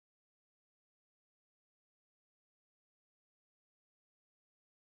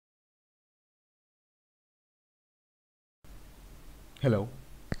Hello,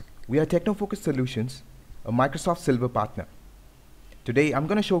 we are Techno-Focused Solutions, a Microsoft Silver partner. Today I'm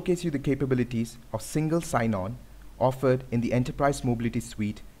going to showcase you the capabilities of single sign-on offered in the Enterprise Mobility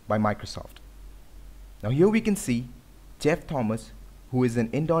Suite by Microsoft. Now here we can see Jeff Thomas, who is an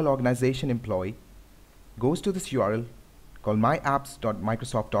Indol organization employee, goes to this URL called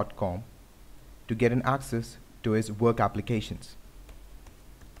myapps.microsoft.com to get an access to his work applications.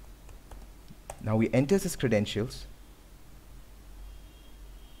 Now he enters his credentials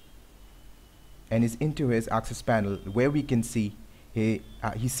and is into his access panel where we can see he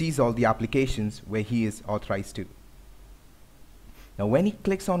sees all the applications where he is authorized to. Now when he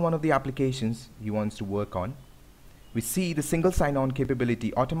clicks on one of the applications he wants to work on, we see the single sign-on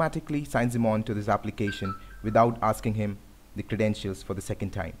capability automatically signs him on to this application without asking him the credentials for the second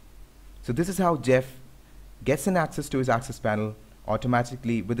time. So this is how Jeff gets an access to his access panel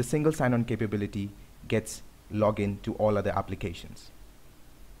automatically with the single sign-on capability, gets login to all other applications.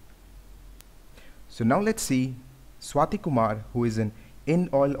 So now let's see Swati Kumar, who is an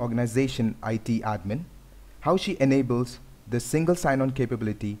Indol organization IT admin, how she enables the single sign-on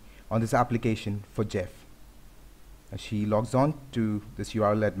capability on this application for Jeff. She logs on to this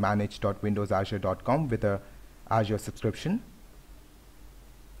URL at manage.windowsazure.com with a Azure subscription.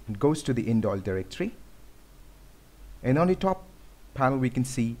 It goes to the Indol directory, and on the top panel we can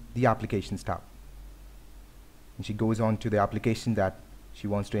see the Applications tab. And she goes on to the application that she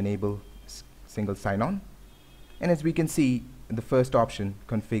wants to enable single sign-on, and as we can see in the first option,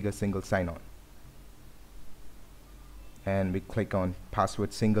 configure single sign-on, and we click on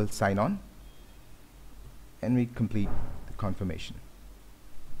password single sign-on and we complete the confirmation.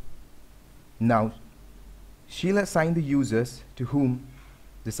 Now she'll assign the users to whom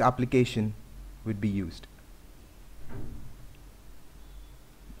this application would be used,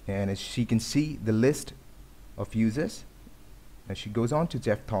 and as she can see the list of users, as she goes on to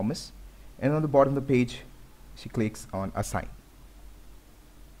Jeff Thomas, and on the bottom of the page she clicks on assign.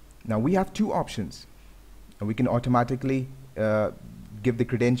 Now we have two options. We can automatically give the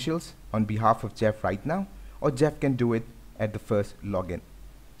credentials on behalf of Jeff right now, or Jeff can do it at the first login.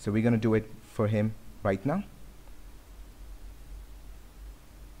 So we're going to do it for him right now.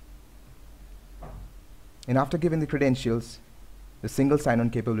 And after giving the credentials, the single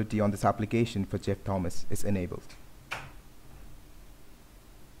sign-on capability on this application for Jeff Thomas is enabled.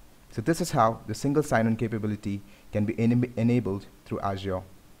 So this is how the single sign-on capability can be enabled through Azure